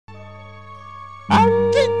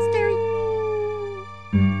Scary.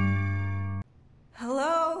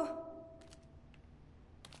 Hello?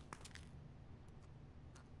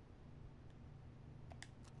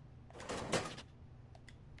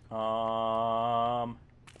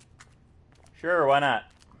 Sure, why not?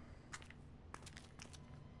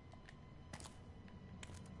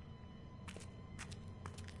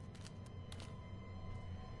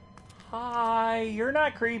 Hi, you're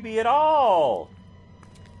not creepy at all.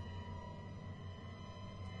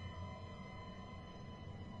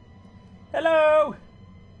 Hello.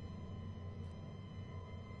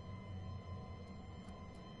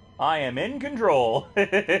 I am in control.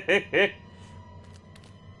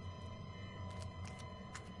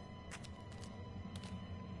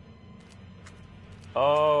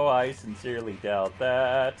 Oh, I sincerely doubt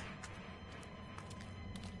that.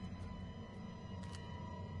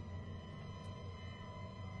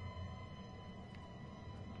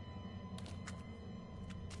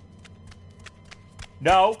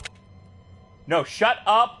 No. No, shut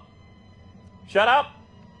up. Shut up.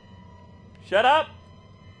 Shut up.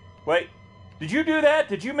 Wait. Did you do that?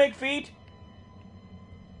 Did you make feet?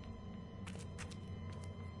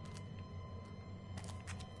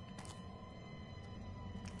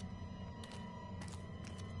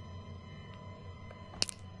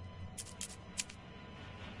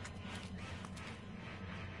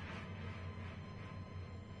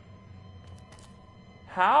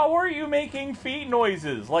 How are you making feet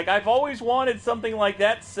noises? Like, I've always wanted something like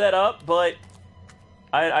that set up, but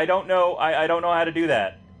I don't know. I don't know how to do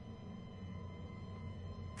that.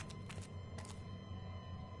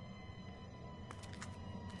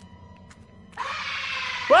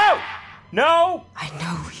 Whoa! No! I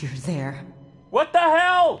know you're there. What the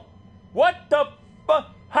hell? What the fu-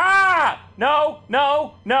 Ha! No,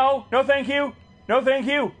 no, no, no thank you. No thank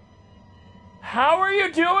you. How are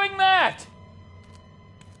you doing that?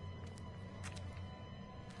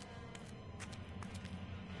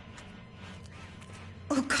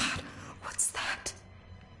 Oh God, what's that?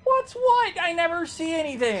 What's what? I never see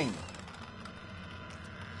anything.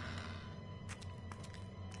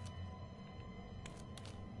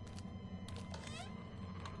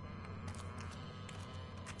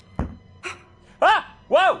 Ah!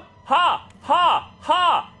 Whoa! Ha! Ha!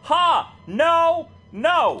 Ha! Ha! No!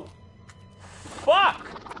 No! Fuck!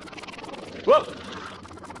 Whoa!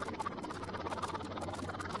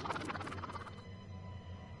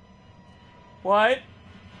 What?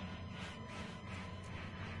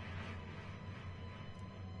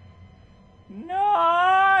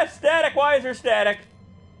 No! Static! Why is there static?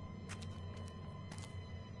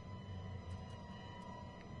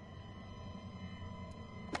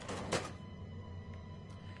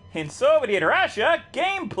 In Soviet Russia,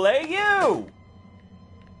 gameplay you!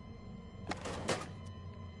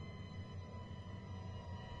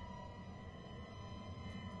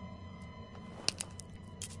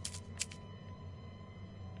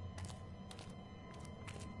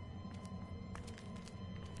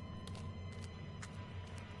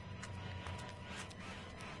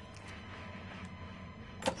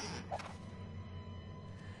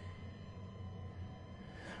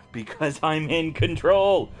 Because I'm in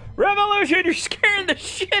control. Revolution, you're scaring the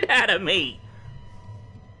shit out of me.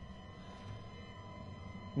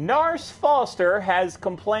 Nars Foster has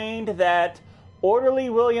complained that orderly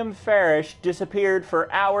William Farish disappeared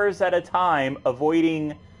for hours at a time,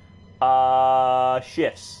 avoiding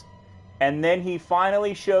shifts. And then he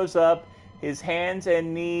finally shows up. His hands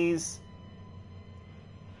and knees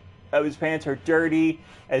of his pants are dirty,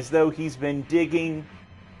 as though he's been digging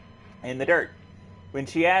in the dirt. When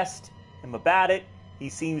she asked him about it, he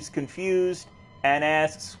seems confused and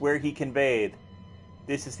asks where he can bathe.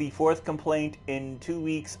 This is the fourth complaint in 2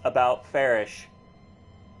 weeks about Farish,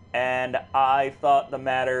 and I thought the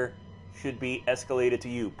matter should be escalated to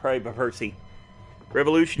you. Pray, Percy.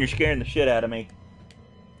 Revolution, you're scaring the shit out of me.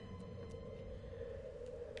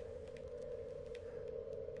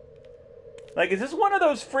 Like, is this one of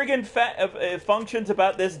those friggin' functions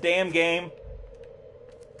about this damn game?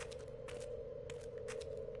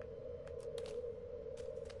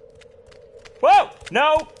 Whoa!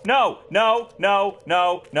 No! No! No! No!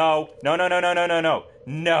 No! No! No! No! No! No! No! No! No!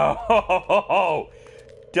 No!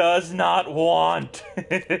 Does not want.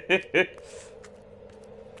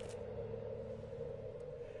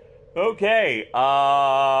 Okay.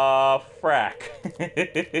 Frack.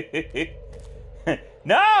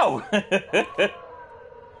 No!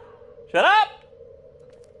 Shut up!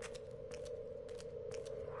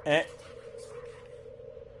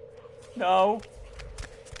 No.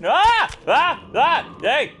 Ah! Ah! Ah!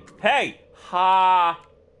 Hey! Hey! Ha!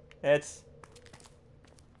 It's...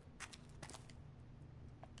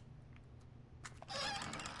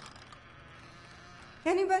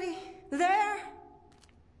 Anybody there?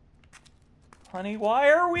 Honey,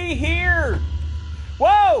 why are we here?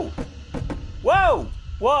 Whoa! Whoa!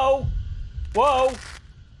 Whoa! Whoa!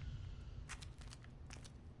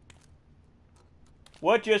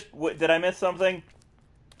 What did I miss something?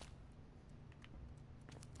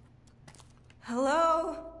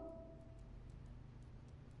 Hello?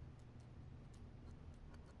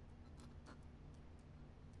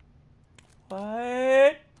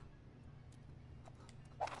 What?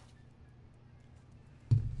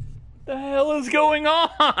 The hell is going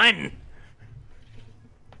on?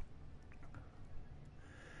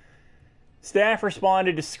 Staff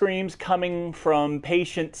responded to screams coming from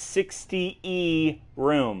patient 60E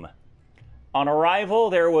room. On arrival,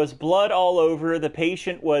 there was blood all over. The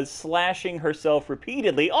patient was slashing herself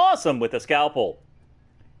repeatedly, awesome, with a scalpel.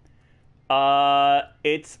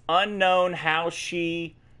 It's unknown how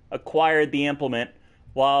she acquired the implement.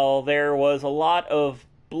 While there was a lot of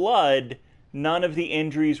blood, none of the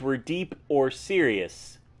injuries were deep or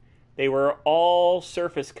serious. They were all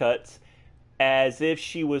surface cuts, as if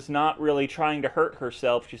she was not really trying to hurt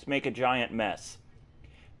herself, just make a giant mess.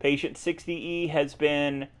 Patient 60E has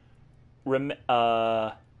been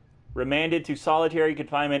remanded to solitary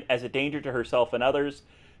confinement as a danger to herself and others.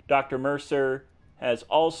 Dr. Mercer has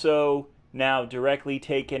also now directly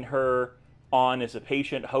taken her on as a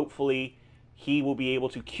patient. Hopefully, he will be able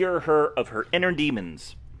to cure her of her inner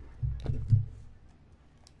demons.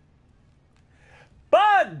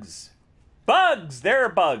 Bugs! Bugs! There are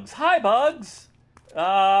bugs. Hi, bugs!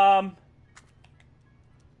 Oh.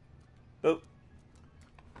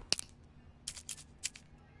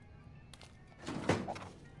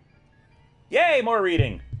 Yay, more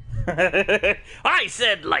reading. I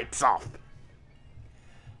said lights off.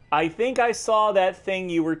 I think I saw that thing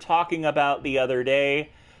you were talking about the other day.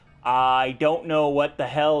 I don't know what the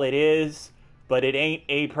hell it is, but it ain't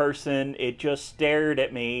a person. It just stared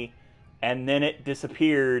at me, and then it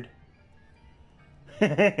disappeared.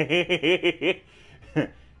 And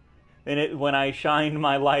when I shined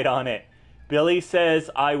my light on it. Billy says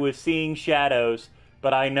I was seeing shadows,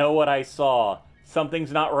 but I know what I saw.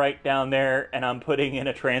 Something's not right down there, and I'm putting in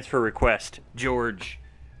a transfer request. George.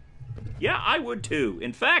 Yeah, I would too.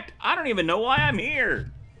 In fact, I don't even know why I'm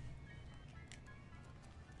here.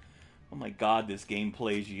 Oh my god, this game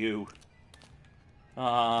plays you.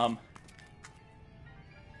 What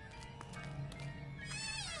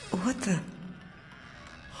the?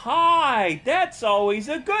 Hi! That's always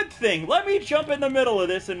a good thing. Let me jump in the middle of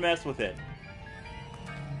this and mess with it.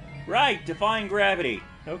 Right, defying gravity.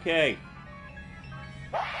 Okay.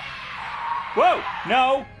 Whoa!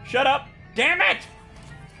 No! Shut up! Damn it!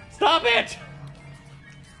 Stop it!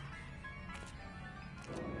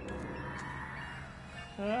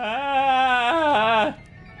 Ah!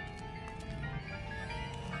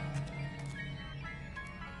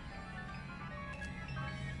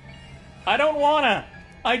 I don't wanna!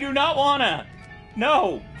 I do not wanna!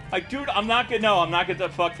 No! I'm not gonna,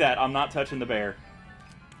 fuck that. I'm not touching the bear.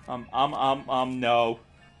 No.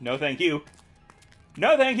 No thank you.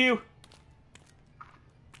 No thank you!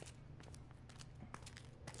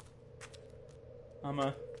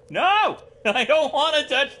 No! I don't want to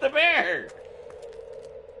touch the bear!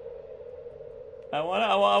 I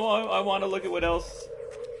want to look at what else.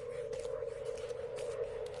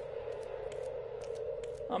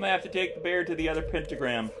 I'm gonna have to take the bear to the other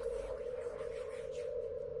pentagram.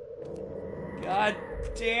 God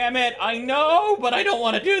damn it! I know, but I don't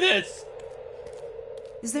want to do this!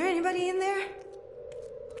 Is there anybody in there?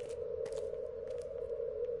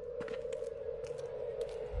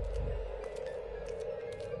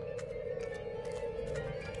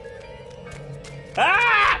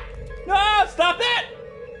 Ah! No! Stop that!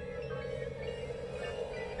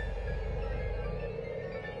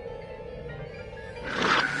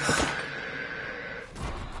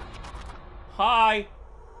 Hi.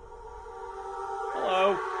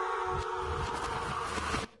 Hello.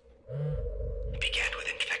 Began with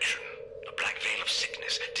infection, a black veil of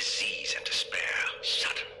sickness, disease, and despair,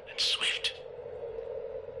 sudden and swift.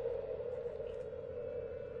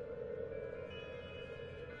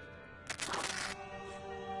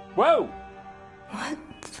 Whoa! What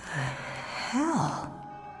the hell?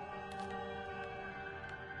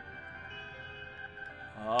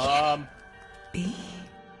 B?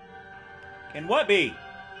 Can what be?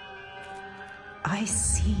 I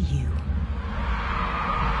see you.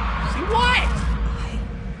 See what? I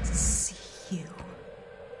see you.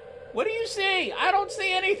 What do you see? I don't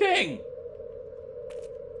see anything.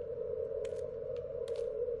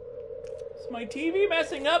 Is my TV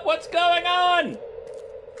messing up? What's going on?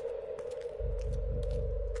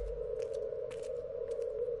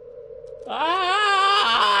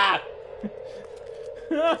 Ah!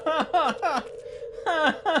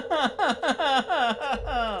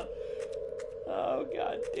 Oh,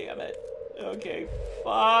 god damn it. Okay,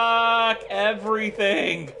 fuck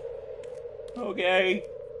everything. Okay,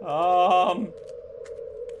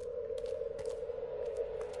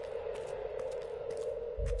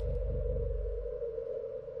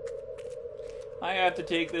 I have to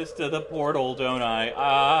take this to the portal, don't I?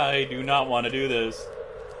 I do not want to do this.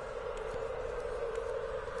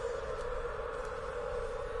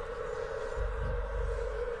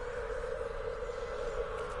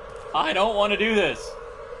 I don't want to do this.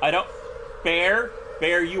 I don't... Bear,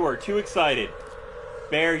 you are too excited.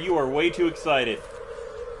 Bear, you are way too excited.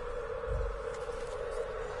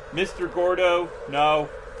 Mr. Gordo, no.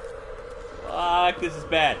 Fuck, this is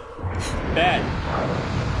bad. Bad.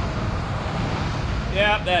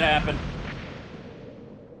 Yep, that happened.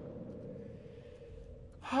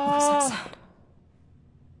 What was that sound?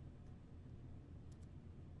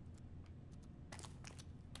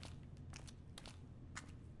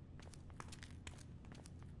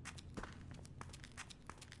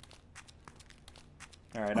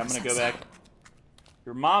 Alright, I'm gonna go back.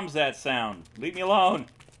 Your mom's that sound. Leave me alone.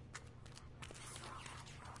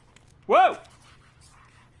 Whoa!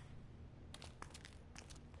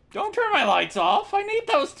 Don't turn my lights off. I need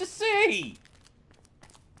those to see.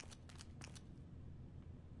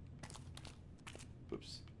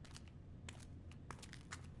 Oops.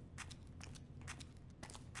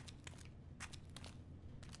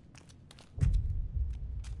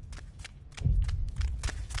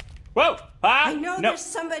 Whoa! Ah! I know No. there's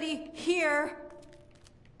somebody here.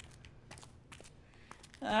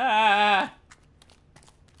 Ah!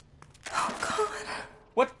 Oh, God.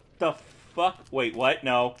 What the fuck? Wait, what?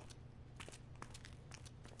 No.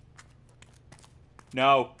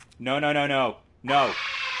 No. No, no, no, no. No.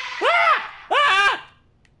 Ah! Ah!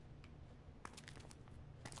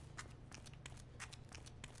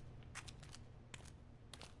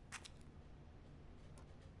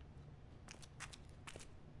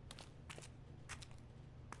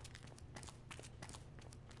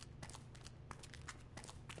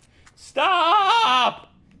 Stop!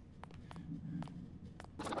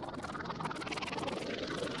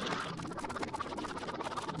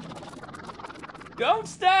 Don't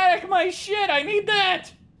static my shit! I need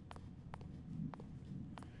that!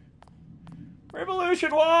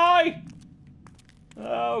 Revolution, why?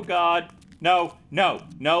 Oh, God. No, no,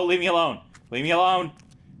 no, leave me alone. Leave me alone.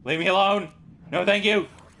 Leave me alone. No, thank you.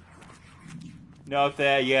 No,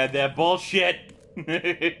 that bullshit.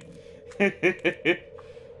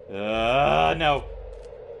 No.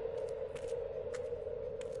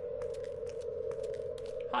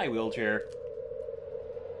 Hi, wheelchair.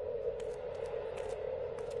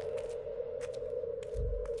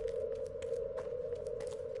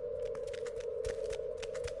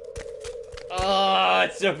 Oh,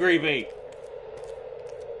 it's so creepy.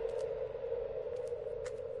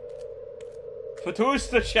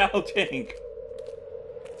 Fatusta shouting.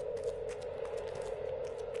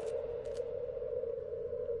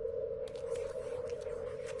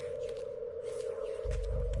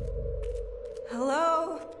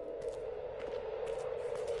 Hello?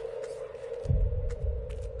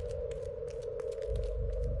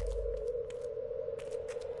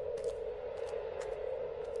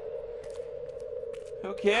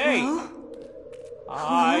 Okay. Hello?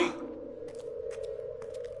 I...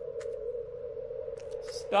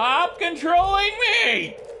 Stop controlling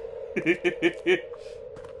me!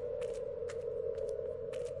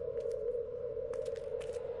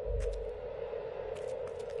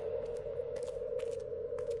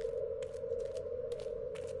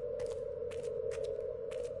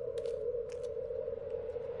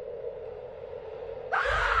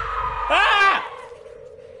 Ah!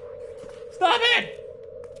 Stop it!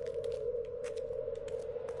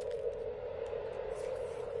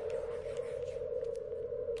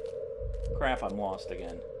 Crap, I'm lost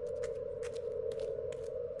again.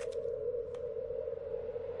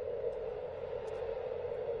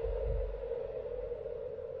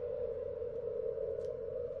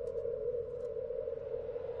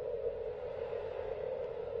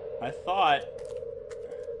 I thought...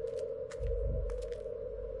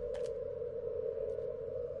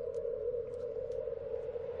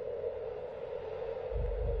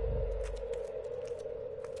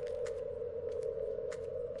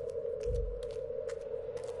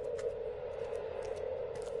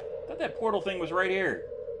 that portal thing was right here.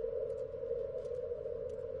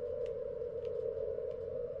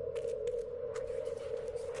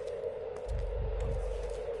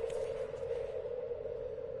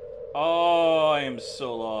 Oh, I am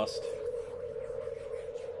so lost.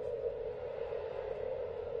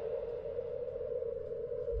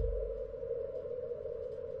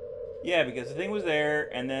 Yeah, because the thing was there,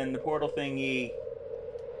 and then the portal thingy...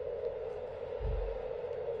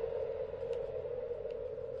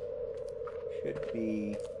 should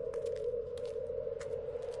be...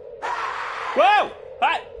 Whoa!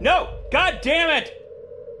 Hi! No! God damn it!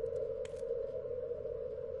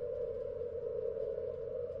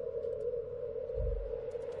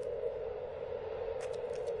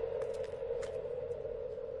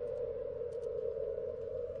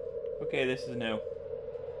 Okay, this is new.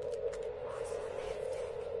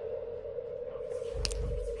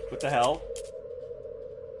 What the hell?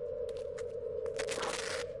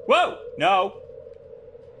 Whoa! No!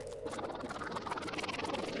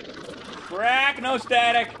 Crack, no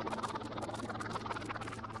static!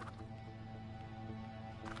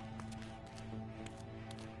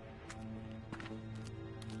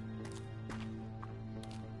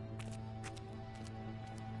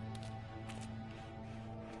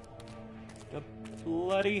 The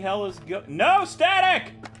bloody hell is no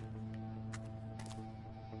static!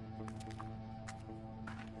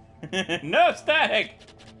 No static!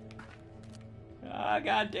 Ah,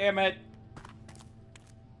 god damn it.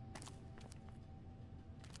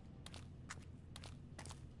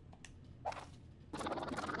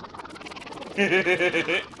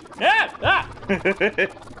 Ah!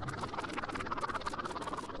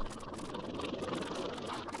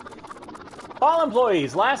 All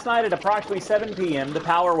employees, last night at approximately 7 p.m., the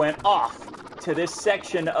power went off to this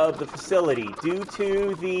section of the facility. Due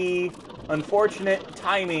to the unfortunate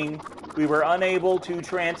timing, we were unable to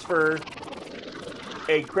transfer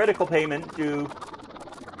a critical payment to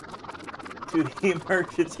the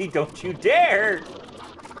emergency. Don't you dare!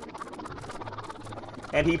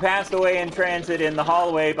 And he passed away in transit in the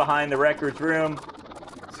hallway behind the records room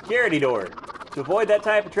security door. To avoid that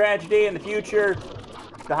type of tragedy in the future,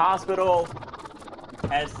 the hospital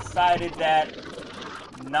has decided that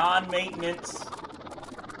non-maintenance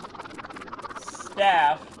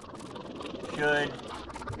staff should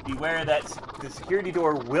beware that the security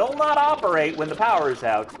door will not operate when the power is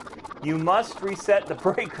out. You must reset the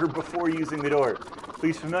breaker before using the door.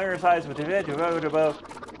 Please familiarize with the...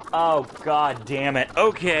 Oh, god damn it.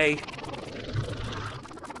 Okay.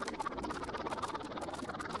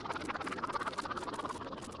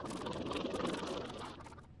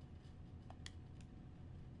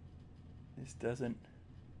 This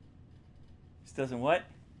doesn't what?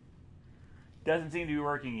 Doesn't seem to be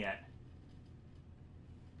working yet.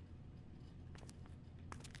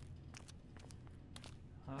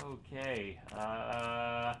 Okay,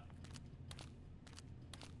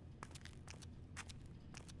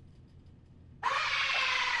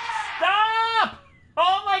 Stop!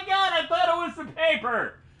 Oh my god, I thought it was the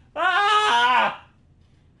paper! Ah!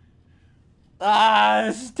 Ah,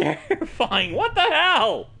 this is terrifying. What the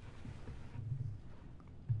hell?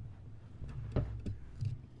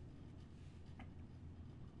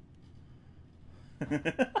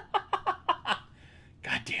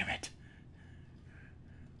 God damn it.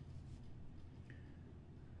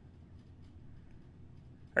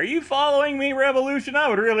 Are you following me, Revolution? I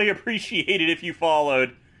would really appreciate it if you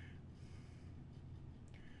followed.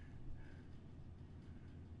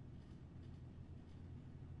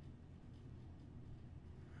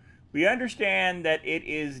 We understand that it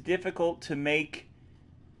is difficult to make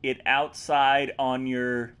it outside on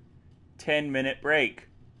your 10-minute break.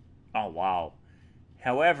 Oh, wow.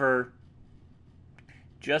 However,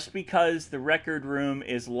 just because the record room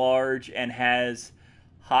is large and has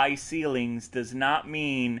high ceilings does not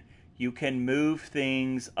mean you can move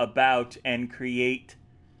things about and create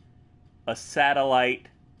a satellite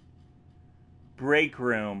break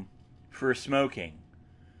room for smoking.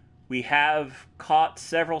 We have caught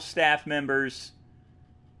several staff members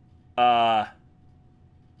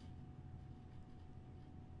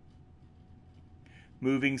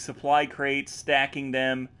moving supply crates, stacking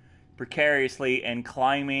them precariously, and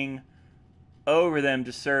climbing over them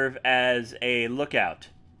to serve as a lookout.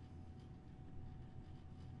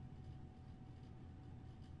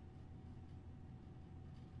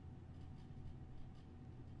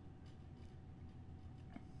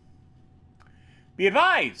 Be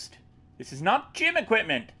advised, this is not gym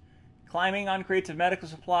equipment. Climbing on crates of medical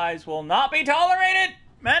supplies will not be tolerated.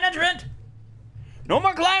 Management! No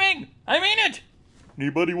more climbing! I mean it!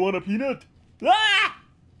 Anybody want a peanut? Ah!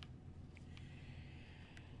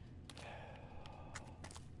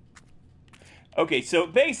 Okay, so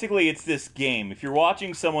basically it's this game. If you're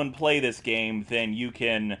watching someone play this game, then you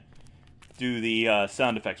can do the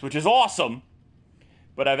sound effects, which is awesome.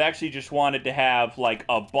 But I've actually just wanted to have, like,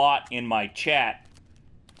 a bot in my chat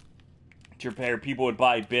to where people would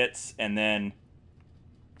buy bits and then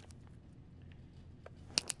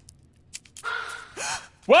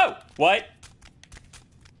Whoa! What?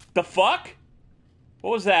 The fuck?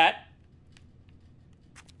 What was that?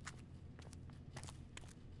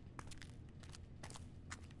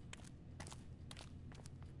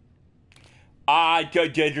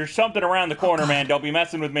 There's something around the corner, man. Don't be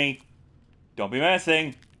messing with me. Don't be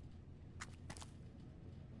messing.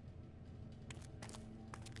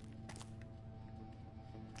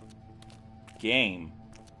 Game.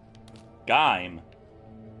 Gime.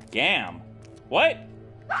 Gam. What?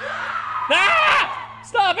 Ah!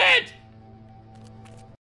 Stop it!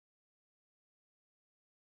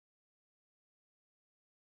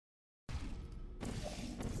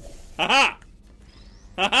 Ha-ha!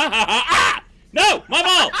 Ah! No! My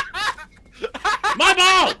ball! My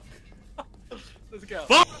ball! Let's go.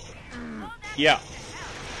 Fuck! Yeah.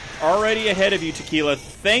 Already ahead of you, Tequila.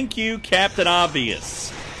 Thank you, Captain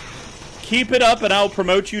Obvious. Keep it up and I'll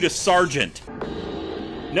promote you to Sergeant.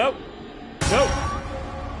 Nope. Nope.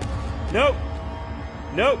 Nope.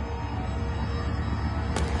 Nope.